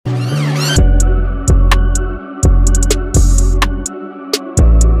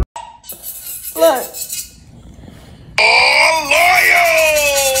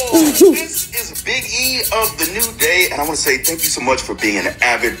I want to say thank you so much for being an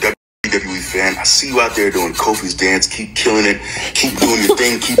avid WWE fan. I see you out there doing Kofi's dance. Keep killing it. Keep doing your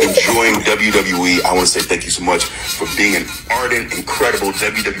thing. Keep enjoying WWE. I want to say thank you so much for being an ardent, incredible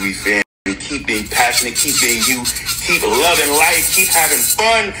WWE fan. Keep being passionate. Keep being you. Keep loving life. Keep having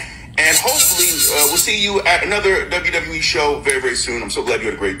fun. And hopefully, we'll see you at another WWE show very, very soon. I'm so glad you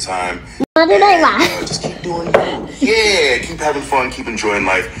had a great time. Just keep doing you. Yeah, keep having fun. Keep enjoying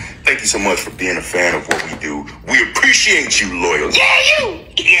life. Thank you so much for being a fan of what we do. We appreciate you, loyal. Yeah, you.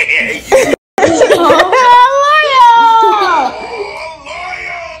 Yeah, you. Loyal.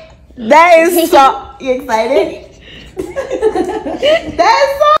 That is so. You excited?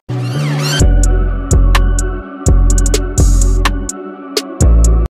 That's so.